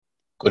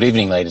Good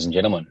evening, ladies and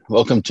gentlemen.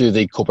 Welcome to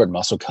the Corporate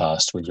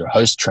Musclecast with your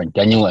host, Trent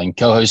Daniel, and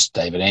co-host,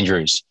 David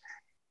Andrews.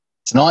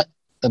 Tonight,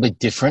 a bit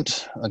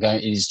different.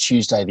 It is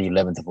Tuesday, the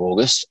 11th of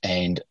August,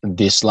 and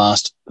this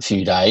last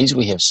few days,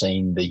 we have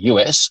seen the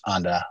US,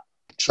 under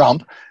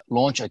Trump,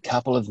 launch a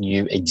couple of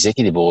new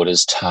executive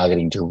orders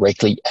targeting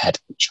directly at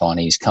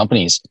Chinese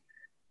companies.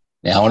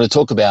 Now, I want to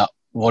talk about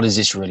what does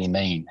this really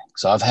mean?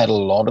 So I've had a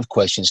lot of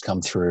questions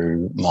come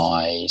through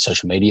my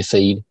social media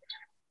feed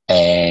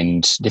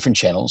and different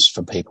channels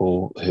from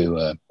people who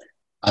are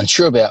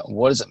unsure about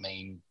what does it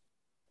mean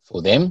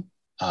for them,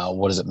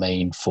 what does it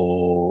mean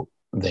for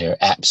their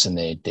apps and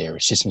their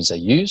systems they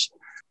use,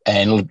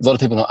 and a lot of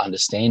people not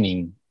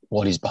understanding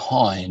what is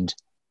behind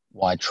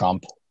why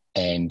Trump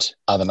and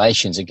other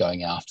nations are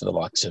going after the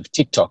likes of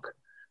TikTok,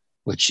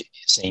 which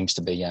seems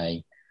to be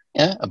a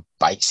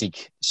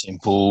basic,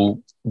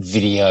 simple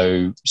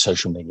video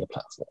social media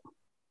platform.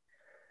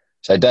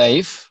 So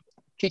Dave,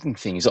 kicking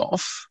things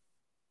off,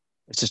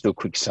 let's just do a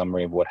quick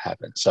summary of what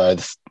happened. So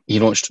he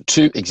launched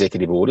two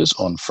executive orders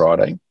on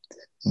Friday.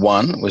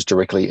 One was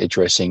directly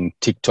addressing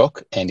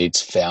TikTok and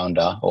its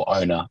founder or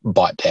owner,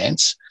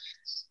 ByteDance.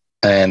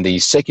 And the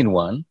second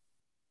one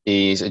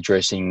is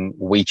addressing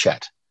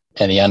WeChat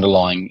and the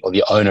underlying or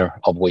the owner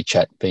of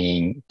WeChat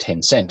being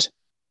Tencent.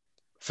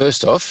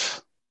 First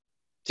off,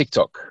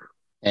 TikTok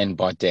and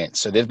ByteDance.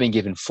 So they've been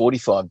given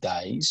 45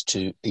 days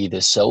to either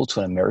sell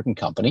to an American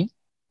company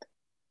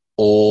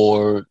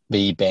or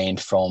be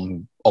banned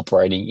from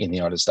operating in the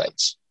United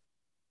States.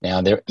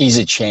 Now, there is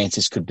a chance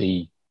this could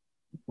be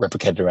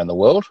replicated around the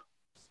world,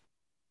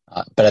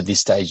 but at this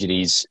stage, it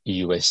is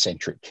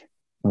US-centric.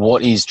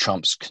 What is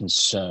Trump's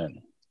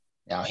concern?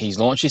 Now, he's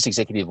launched this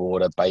executive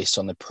order based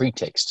on the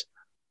pretext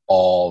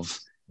of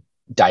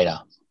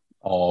data,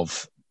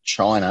 of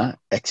China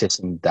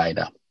accessing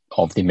data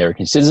of the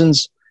American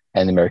citizens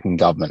and the American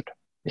government.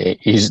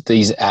 These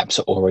apps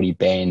are already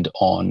banned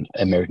on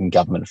American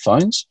government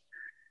phones.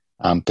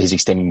 He's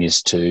extending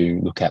this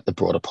to look at the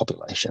broader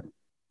population.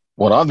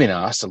 What I've been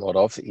asked a lot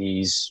of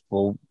is,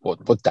 well,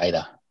 what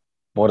data?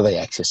 What are they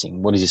accessing?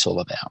 What is this all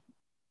about?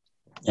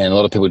 And a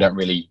lot of people don't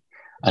really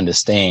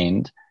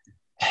understand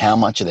how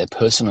much of their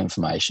personal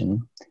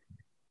information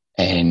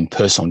and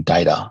personal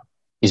data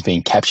is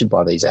being captured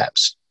by these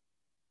apps,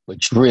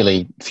 which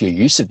really, for your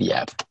use of the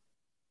app,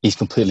 is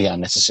completely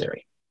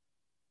unnecessary.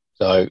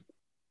 So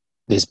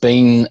there's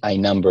been a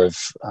number of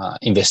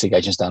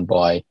investigations done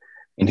by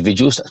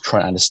individuals to try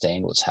to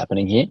understand what's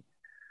happening here.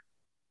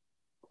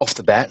 Off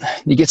the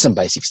bat, you get some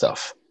basic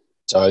stuff.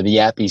 So the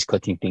app is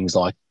collecting things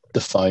like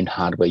the phone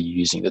hardware you're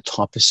using, the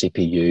type of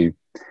CPU,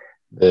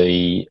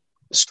 the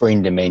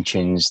screen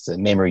dimensions, the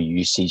memory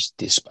usage,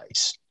 disk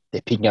space.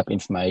 They're picking up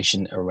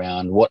information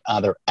around what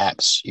other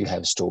apps you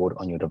have stored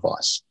on your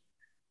device.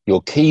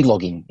 Your key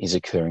logging is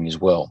occurring as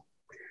well.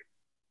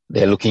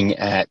 They're looking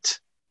at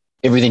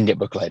everything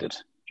network related,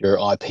 your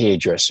IP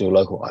address, your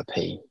local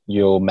IP,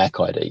 your MAC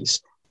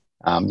IDs,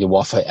 your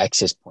Wi-Fi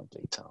access point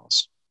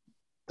details.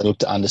 They look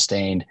to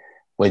understand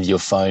whether your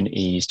phone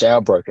is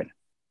jailbroken.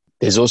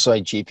 There's also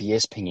a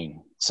GPS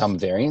pinging. Some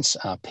variants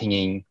are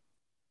pinging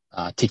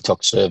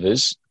TikTok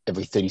servers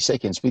every 30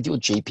 seconds with your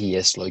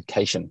GPS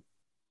location.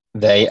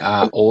 They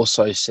are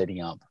also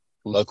setting up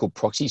local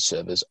proxy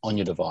servers on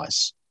your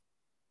device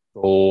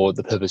for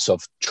the purpose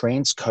of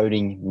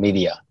transcoding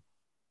media.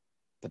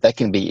 But that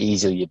can be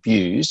easily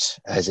abused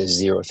as a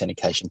zero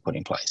authentication put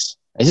in place.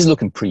 This is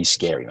looking pretty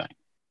scary, mate.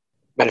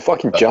 Mate, if I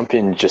can jump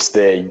in just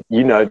there,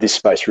 you know this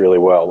space really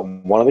well.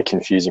 One of the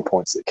confusing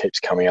points that keeps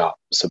coming up,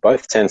 so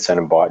both Tencent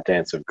and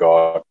ByteDance have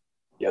got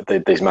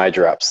these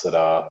major apps that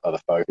are the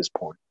focus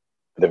point.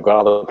 But they've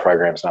got other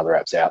programs and other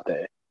apps out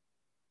there.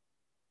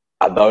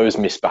 Are those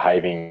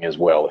misbehaving as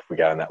well if we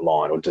go in that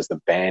line? Or does the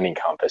ban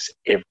encompass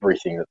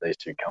everything that these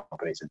two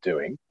companies are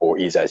doing? Or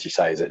is, as you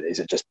say, is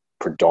it just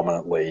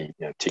predominantly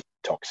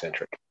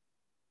TikTok-centric?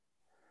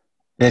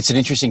 That's an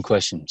interesting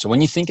question. So when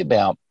you think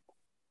about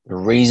the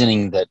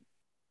reasoning that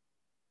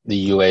the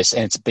US,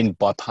 and it's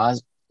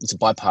a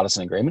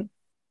bipartisan agreement.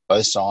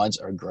 Both sides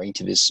are agreeing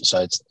to this. So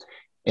it's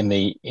in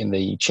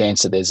the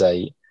chance that there's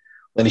a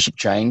leadership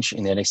change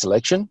in their next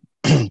election,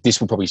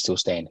 this will probably still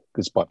stand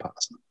because it's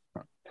bipartisan.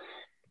 Right.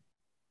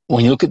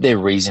 When you look at their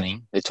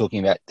reasoning, they're talking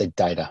about the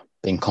data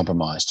being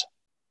compromised.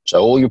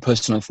 So all your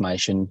personal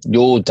information,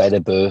 your date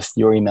of birth,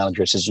 your email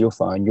addresses, your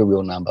phone, your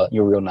real number,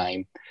 your real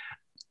name,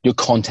 your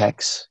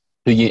contacts,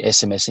 who you're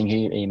SMSing, who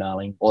you're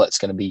emailing, all that's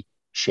going to be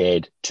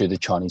shared to the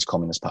Chinese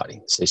Communist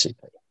Party, CCP.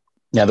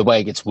 Now, the way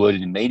it gets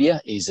worded in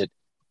media is that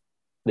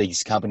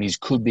these companies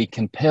could be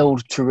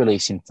compelled to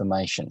release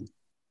information.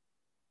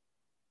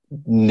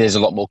 There's a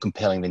lot more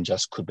compelling than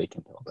just could be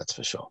compelled, that's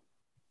for sure.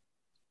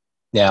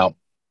 Now,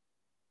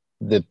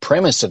 the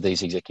premise of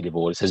these executive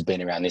orders has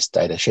been around this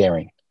data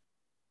sharing.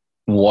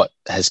 What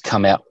has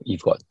come out,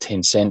 you've got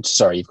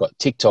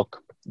TikTok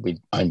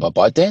owned by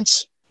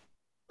ByteDance,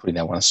 putting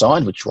that one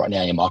aside, which right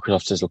now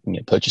Microsoft is looking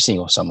at purchasing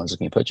or someone's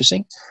looking at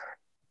purchasing.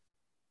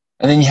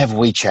 And then you have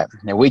WeChat.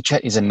 Now,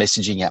 WeChat is a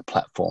messaging app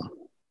platform.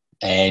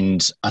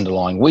 And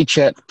underlying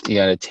WeChat, you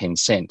go to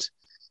Tencent.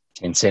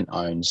 Tencent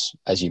owns,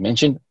 as you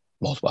mentioned,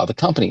 multiple other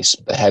companies.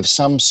 They have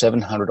some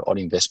 700 odd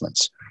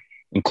investments,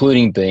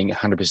 including being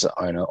 100%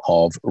 owner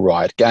of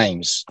Riot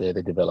Games. They're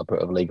the developer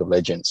of League of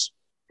Legends.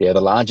 They're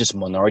the largest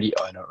minority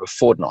owner of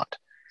Fortnite.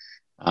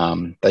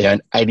 They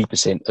own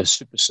 80% of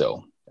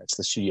Supercell. That's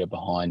the studio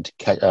behind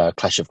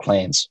Clash of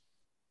Clans.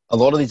 A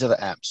lot of these other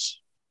apps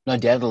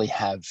undoubtedly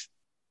have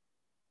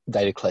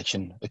data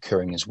collection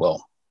occurring as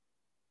well.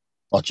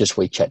 Not just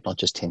WeChat, not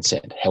just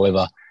Tencent.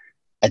 However,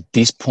 at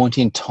this point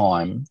in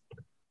time,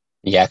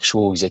 the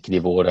actual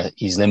executive order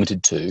is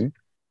limited to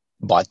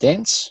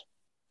ByteDance,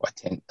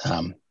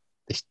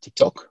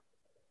 TikTok,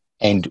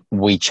 and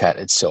WeChat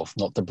itself,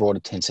 not the broader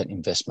Tencent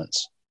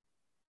investments.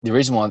 The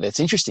reason why that's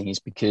interesting is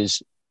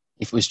because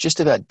if it was just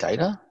about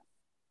data,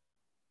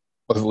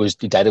 or if it was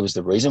the data was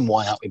the reason,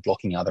 why aren't we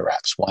blocking other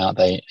apps? Why aren't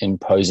they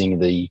imposing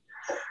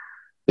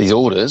these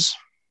orders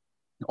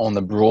on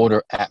the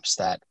broader apps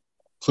that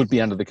could be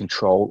under the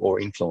control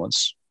or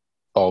influence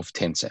of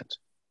Tencent?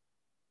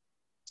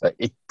 So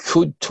it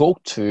could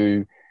talk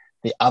to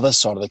the other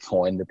side of the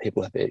coin that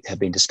people have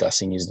been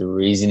discussing, is the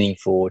reasoning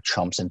for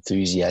Trump's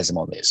enthusiasm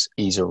on this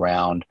is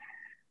around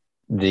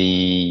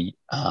the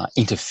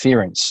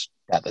interference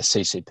that the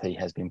CCP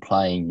has been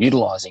playing,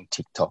 utilizing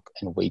TikTok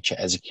and WeChat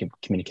as a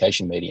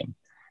communication medium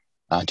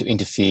to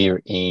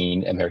interfere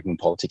in American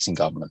politics and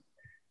government.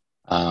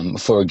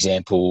 For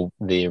example,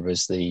 there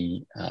was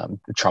the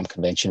Trump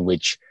convention,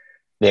 which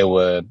there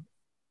were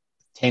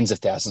tens of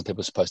thousands of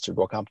people supposed to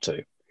rock up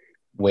to,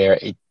 where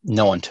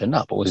no one turned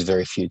up, or was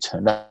very few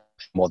turned up.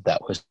 And what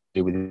that was to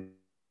do with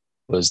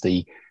was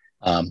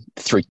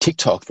through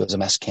TikTok, there was a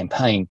mass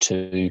campaign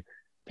to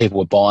people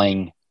were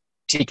buying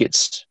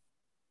tickets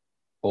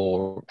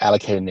or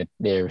allocating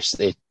their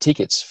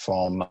tickets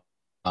for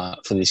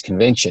this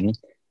convention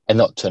and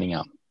not turning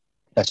up.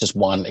 That's just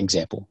one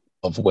example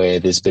of where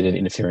there's been an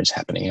interference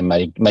happening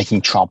and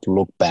making Trump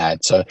look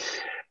bad. So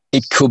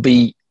it could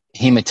be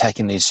him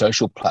attacking these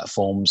social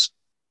platforms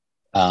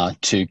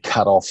to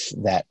cut off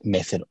that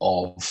method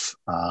of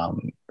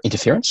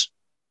interference,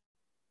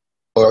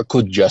 or it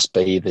could just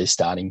be the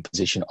starting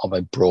position of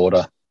a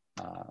broader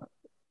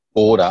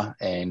order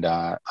and,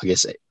 I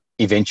guess,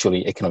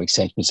 eventually economic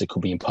sanctions that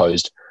could be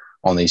imposed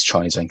on these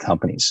Chinese-owned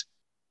companies.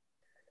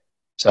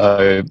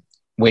 So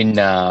when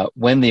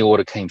the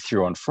order came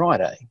through on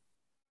Friday,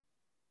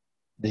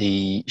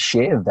 the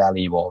share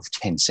value of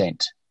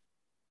Tencent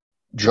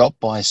dropped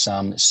by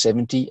some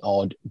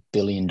 $70-odd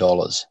billion.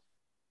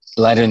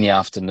 Later in the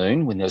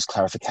afternoon, when there was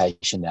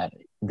clarification that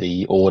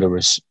the order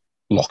was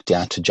locked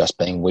down to just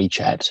being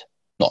WeChat,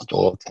 not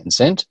all of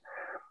Tencent,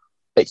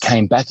 it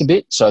came back a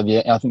bit. So I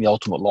think the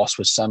ultimate loss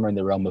was somewhere in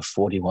the realm of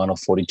 $41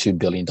 or $42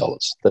 billion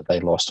that they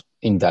lost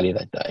in value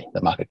that day,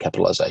 the market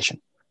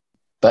capitalization.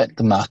 But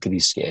the market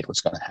is scared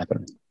what's going to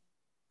happen.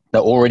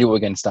 Now, already what we're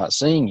going to start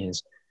seeing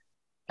is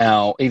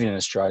even in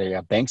Australia,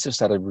 our banks have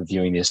started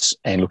reviewing this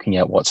and looking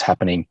at what's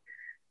happening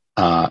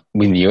in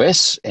the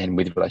US and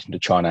with relation to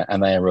China,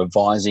 and they are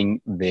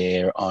revising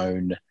their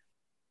own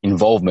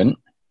involvement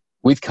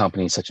with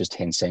companies such as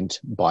Tencent,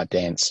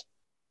 ByteDance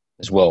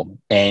as well,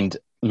 and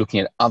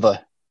looking at other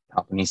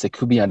companies that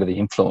could be under the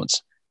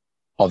influence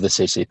of the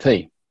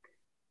CCP.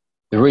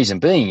 The reason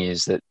being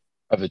is that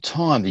over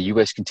time, the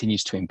US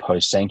continues to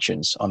impose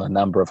sanctions on a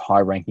number of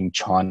high-ranking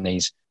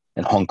Chinese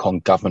and Hong Kong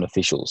government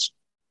officials.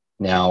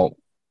 Now,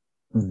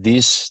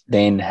 this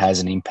then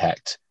has an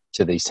impact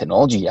to these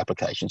technology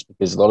applications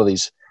because a lot of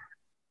these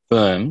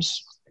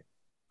firms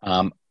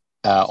are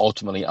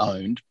ultimately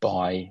owned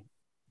by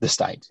the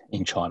state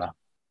in China.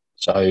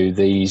 So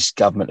these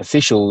government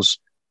officials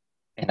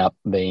end up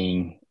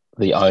being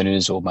the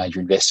owners or major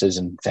investors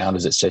and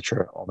founders,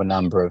 etc., of a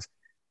number of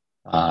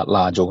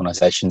large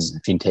organizations,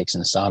 fintechs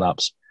and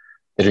startups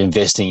that are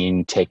investing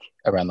in tech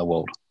around the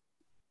world.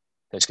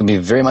 So it's going to be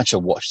very much a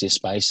watch this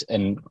space.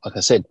 And like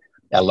I said,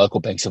 our local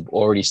banks have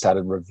already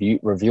started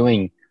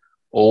reviewing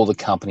all the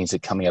companies that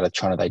are coming out of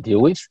China they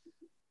deal with,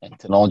 and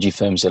technology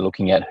firms they're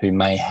looking at who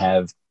may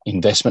have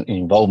investment and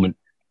involvement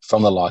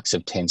from the likes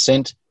of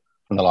Tencent,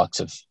 from the likes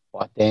of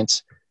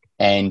ByteDance,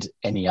 and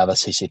any other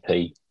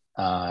CCP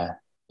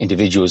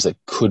individuals that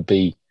could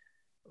be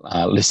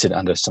listed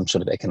under some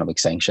sort of economic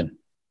sanction.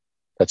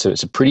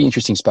 It's a pretty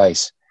interesting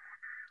space.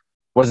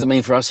 What does it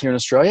mean for us here in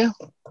Australia?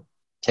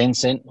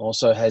 Tencent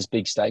also has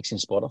big stakes in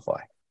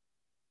Spotify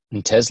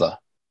and Tesla.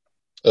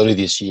 Early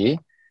this year,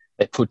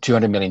 they put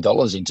 $200 million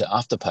into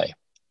Afterpay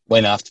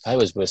when Afterpay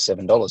was worth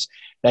 $7.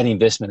 That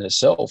investment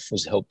itself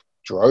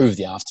drove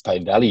the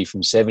Afterpay value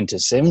from $7 to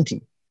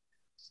 $70.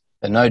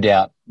 And no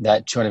doubt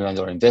that $200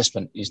 million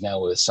investment is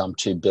now worth some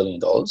 $2 billion.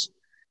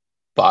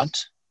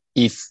 But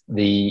if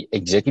the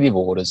executive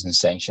orders and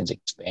sanctions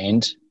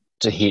expand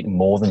to hit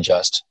more than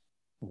just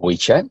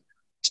WeChat,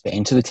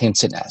 expand to the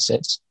Tencent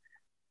assets,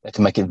 that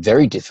can make it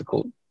very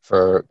difficult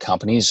for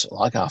companies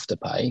like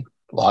Afterpay,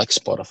 like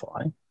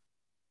Spotify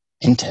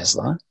and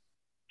Tesla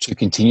to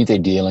continue their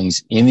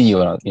dealings in the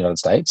United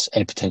States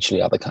and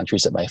potentially other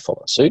countries that may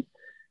follow suit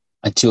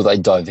until they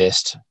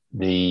divest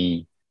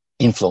the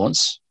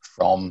influence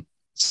from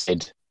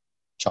said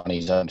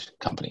Chinese-owned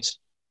companies.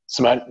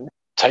 So, mate,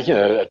 taking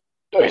a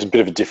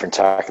bit of a different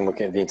tack and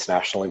looking at the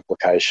international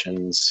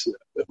implications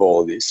of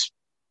all of this.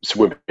 So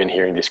we've been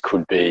hearing this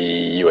could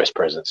be US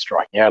president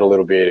striking out a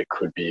little bit. It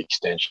could be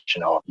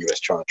extension of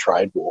US-China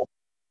trade war.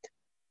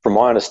 From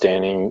my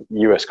understanding,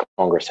 US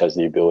Congress has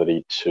the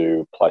ability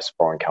to place a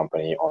foreign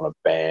company on a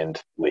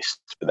banned list,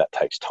 but that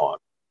takes time.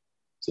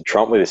 So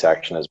Trump, with this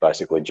action, has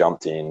basically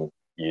jumped in,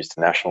 used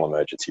a national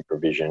emergency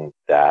provision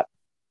that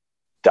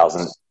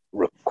doesn't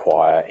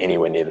require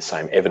anywhere near the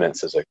same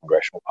evidence as a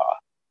congressional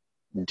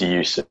path. Do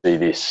you see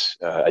this,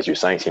 as you were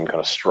saying, Tim, kind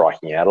of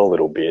striking out a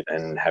little bit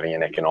and having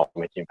an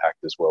economic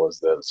impact as well as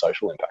the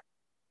social impact?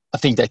 I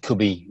think that could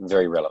be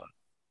very relevant.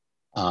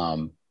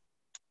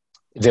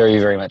 Very,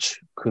 very much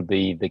could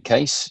be the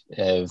case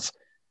of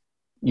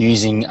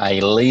using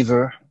a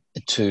lever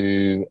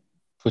to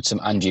put some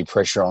undue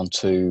pressure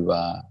onto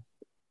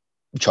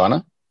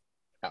China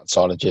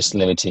outside of just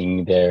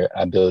limiting their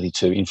ability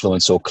to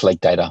influence or collect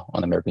data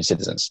on American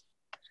citizens.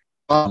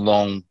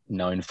 Long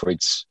known for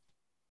its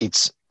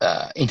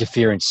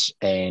interference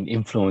and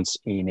influence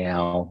in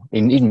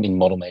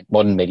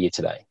modern media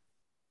today.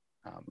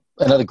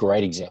 Another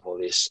great example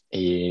of this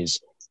is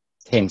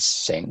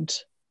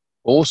Tencent.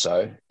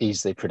 Also,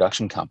 is the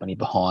production company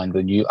behind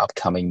the new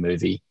upcoming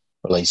movie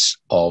release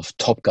of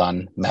Top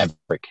Gun: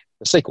 Maverick,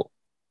 the sequel.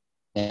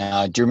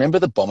 Now, do you remember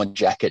the bomber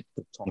jacket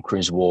that Tom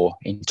Cruise wore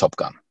in Top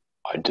Gun?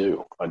 I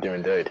do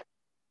indeed.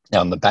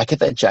 Now, on the back of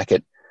that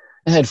jacket,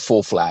 it had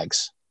 4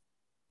 flags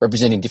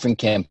representing different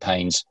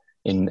campaigns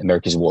in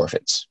America's war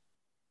efforts.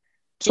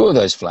 2 of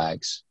those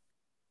flags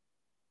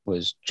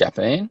was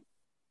Japan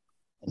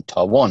and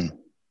Taiwan,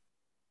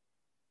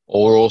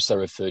 or also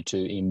referred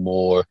to in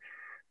more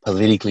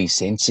politically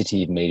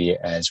sensitive media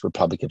as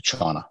Republic of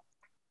China.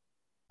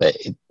 But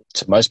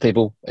to most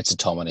people, it's a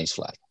Taiwanese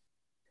flag.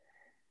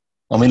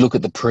 When we look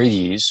at the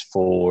previews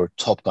for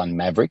Top Gun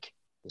Maverick,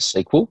 the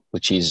sequel,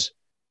 which is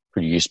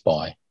produced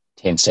by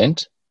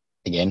Tencent,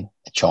 again,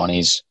 a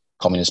Chinese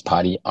Communist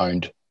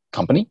Party-owned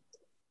company,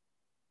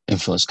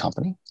 influence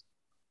company,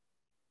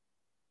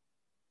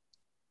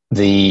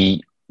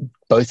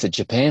 both the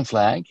Japanese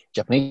flag,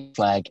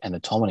 and the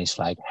Taiwanese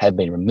flag have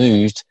been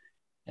removed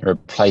and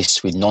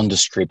replaced with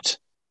nondescript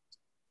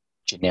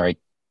generic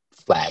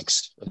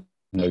flags,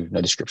 no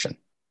description.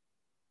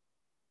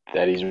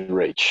 That is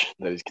reach.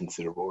 That is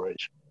considerable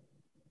reach.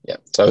 Yeah.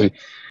 So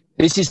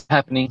this is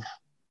happening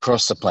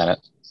across the planet.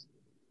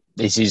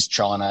 This is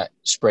China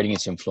spreading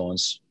its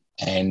influence,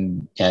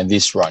 and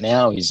this right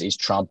now is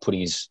Trump putting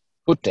his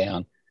foot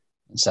down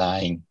and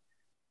saying,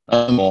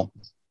 "No more.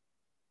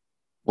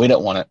 We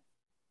don't want it."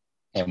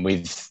 And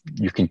with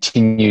your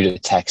continued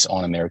attacks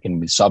on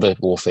American, with cyber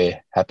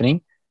warfare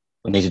happening,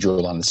 we need to draw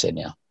a line in the sand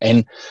now.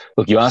 And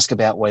look, you ask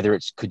about whether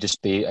it could just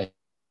be a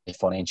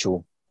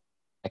financial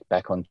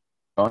back on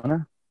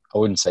China. I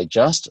wouldn't say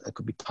just. It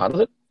could be part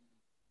of it.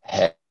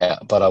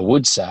 But I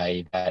would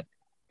say that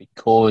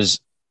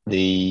because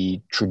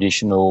the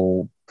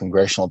traditional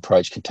congressional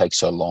approach can take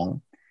so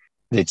long,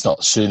 that it's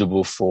not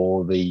suitable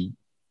for the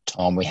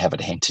time we have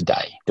at hand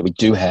today. That we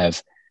do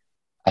have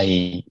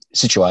a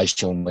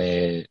situation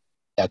where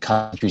our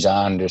countries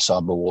are under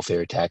cyber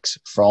warfare attacks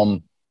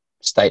from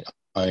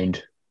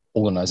state-owned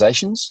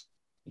organisations,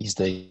 is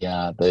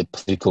the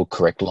political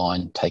correct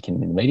line taken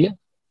in the media.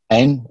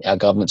 And our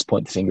governments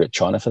point the finger at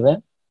China for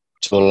that.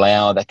 To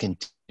allow that to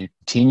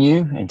continue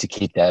and to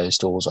keep those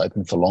doors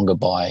open for longer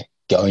by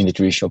going the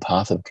traditional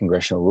path of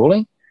congressional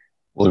ruling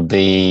would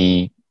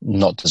be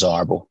not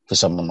desirable for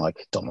someone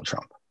like Donald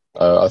Trump.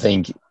 I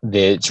think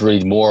that it's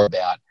really more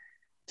about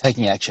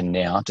taking action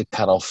now to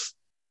cut off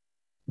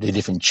the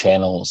different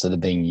channels that are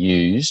being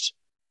used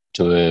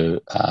to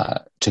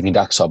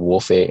conduct cyber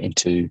warfare and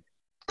to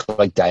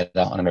collect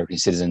data on American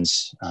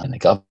citizens and the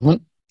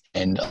government.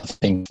 And I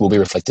think will be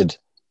reflected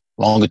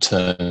longer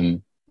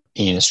term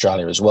in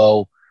Australia as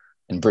well,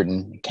 and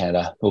Britain and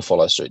Canada will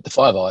follow suit. The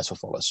Five Eyes will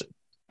follow suit.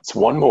 It's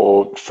one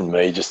more from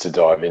me just to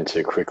dive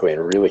into quickly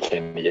and really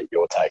keen to get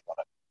your take on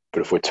it.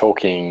 But if we're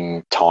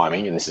talking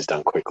timing, and this is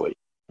done quickly,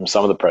 from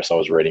some of the press I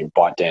was reading,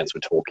 ByteDance were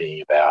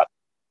talking about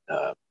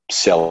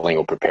selling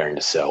or preparing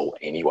to sell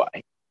anyway.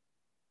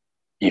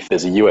 If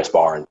there's a US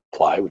buyer in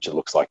play, which it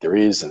looks like there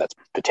is, and that's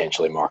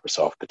potentially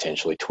Microsoft,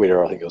 potentially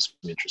Twitter, I think there's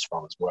some interest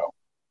from as well.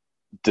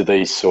 Do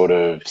these sort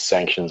of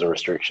sanctions or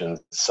restrictions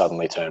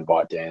suddenly turn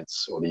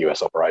ByteDance or the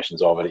US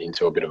operations of it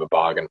into a bit of a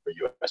bargain for a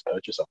US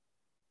purchaser?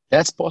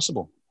 That's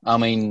possible. I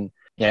mean,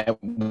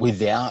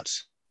 without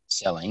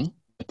selling,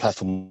 the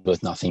platform is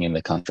worth nothing in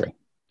the country.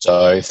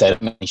 So if they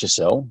don't manage to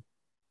sell,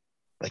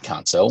 they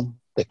can't sell,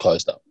 they're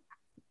closed up.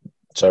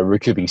 So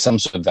recouping some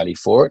sort of value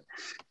for it,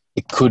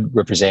 it could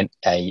represent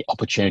an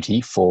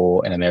opportunity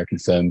for an American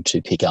firm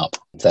to pick up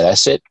that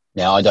asset.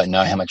 Now, I don't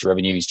know how much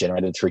revenue is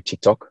generated through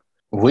TikTok.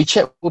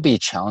 WeChat will be a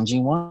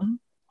challenging one.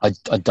 I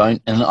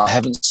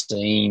haven't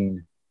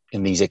seen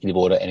in the executive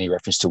order any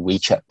reference to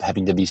WeChat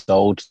having to be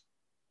sold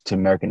to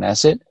American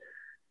asset.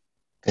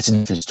 It's a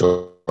different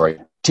story.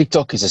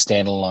 TikTok is a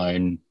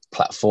standalone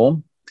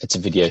platform. It's a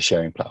video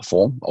sharing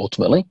platform,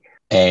 ultimately.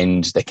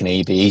 and they can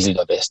be easily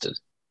divested.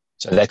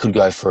 So that could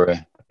go for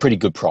a pretty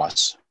good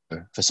price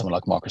for someone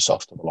like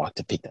Microsoft that would like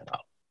to pick that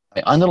up.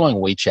 Underlying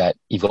WeChat,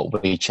 you've got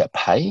WeChat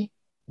Pay,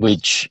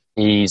 which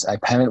is a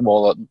payment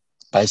wallet,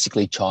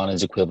 basically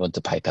China's equivalent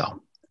to PayPal.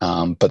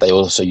 But they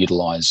also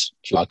utilize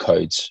QR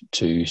codes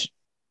to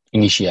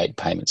initiate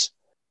payments.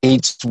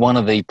 It's one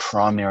of the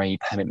primary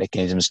payment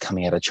mechanisms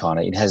coming out of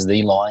China. It has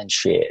the lion's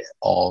share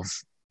of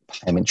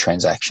payment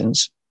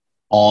transactions.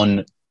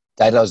 On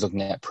data I was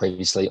looking at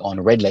previously, on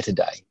Red Letter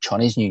Day,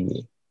 Chinese New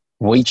Year,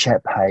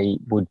 WeChat Pay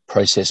would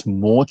process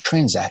more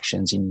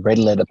transactions in red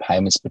letter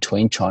payments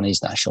between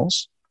Chinese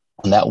nationals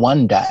on that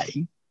one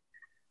day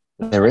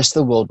than the rest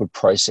of the world would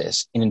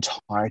process in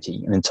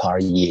entirety an entire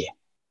year.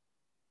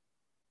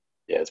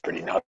 Yeah, it's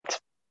pretty nuts.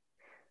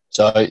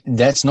 So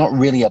that's not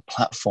really a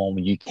platform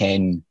you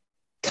can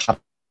cut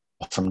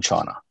off from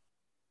China.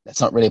 That's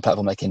not really a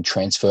platform that can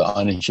transfer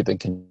ownership and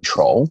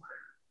control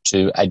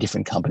to a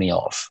different company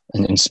off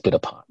and split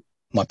apart.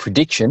 My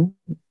prediction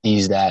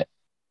is that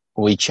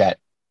WeChat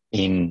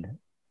in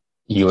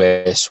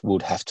US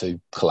would have to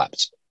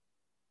collapse,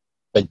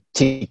 but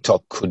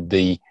TikTok could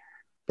be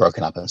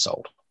broken up and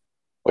sold.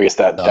 Well, I guess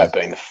that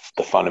being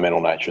the fundamental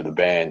nature of the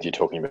ban, you're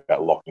talking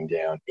about locking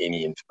down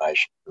any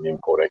information from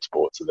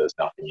import-export, so there's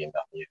nothing in,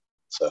 nothing out.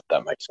 So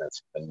that makes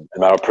sense. And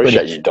I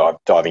appreciate you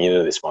diving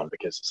into this one,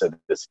 because I said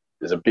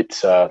there's a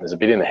bit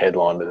in the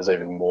headline, but there's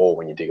even more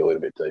when you dig a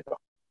little bit deeper.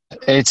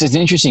 It's an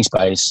interesting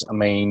space. I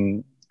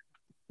mean,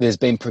 there's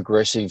been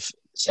progressive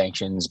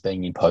sanctions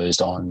being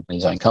imposed on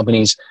these own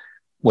companies.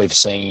 We've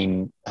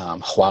seen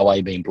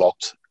Huawei being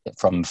blocked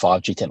from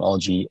 5G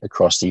technology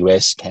across the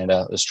US,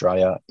 Canada,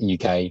 Australia,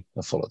 UK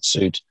to follow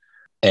suit.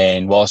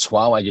 And whilst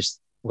Huawei just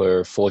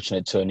were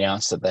fortunate to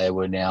announce that they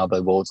were now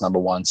the world's number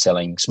one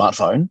selling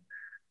smartphone,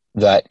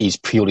 that is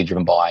purely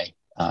driven by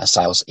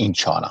sales in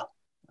China.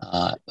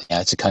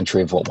 It's a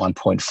country of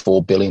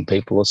 1.4 billion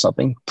people or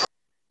something.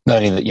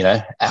 Noting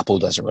that, Apple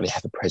doesn't really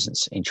have a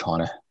presence in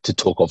China to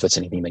talk of it's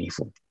anything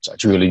meaningful. So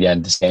it's really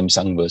down to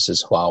Samsung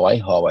versus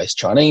Huawei. Huawei's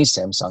Chinese,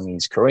 Samsung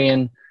is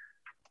Korean,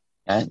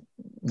 and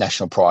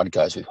national pride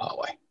goes with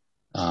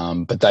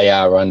Huawei. But they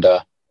are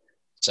under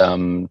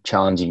some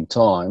challenging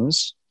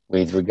times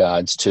with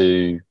regards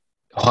to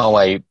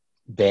Huawei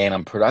ban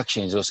on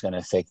production is also going to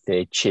affect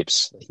their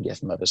chips they can get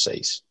from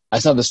overseas.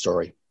 That's another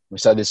story. We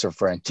say this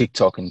around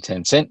TikTok and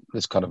Tencent.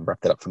 Let's kind of wrap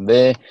that up from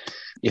there.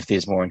 If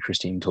there's more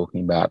interest in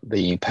talking about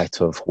the impact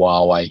of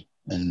Huawei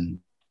and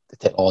the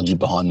technology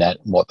behind that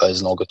and what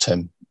those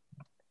longer-term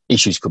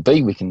issues could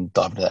be, we can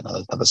dive into that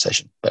in another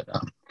session. But I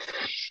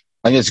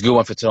think it's a good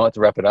one for tonight to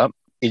wrap it up.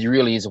 It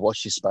really is a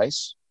watch this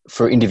space.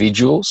 For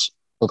individuals,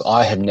 look,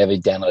 I have never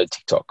downloaded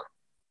TikTok.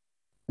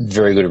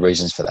 Very good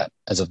reasons for that,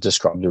 as I've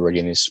described already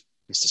in this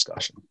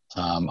discussion.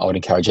 I would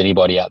encourage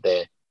anybody out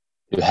there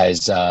who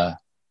has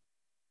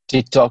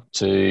TikTok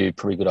to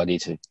probably a good idea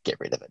to get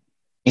rid of it.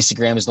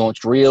 Instagram has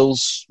launched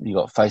Reels. You've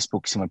got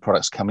Facebook, similar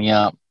products coming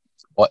out.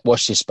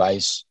 Watch this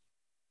space.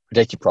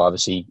 Protect your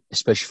privacy,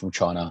 especially from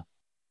China.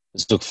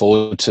 Let's look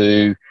forward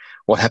to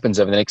what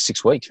happens over the next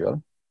 6 weeks,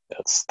 really.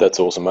 That's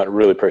awesome, mate.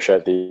 Really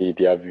appreciate the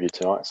overview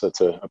tonight. So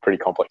it's a pretty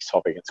complex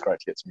topic. It's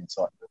great to get some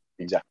insight into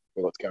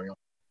exactly what's going on.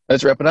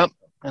 Let's wrap it up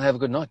and have a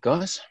good night,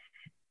 guys.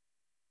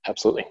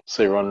 Absolutely.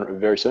 See everyone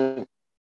very soon.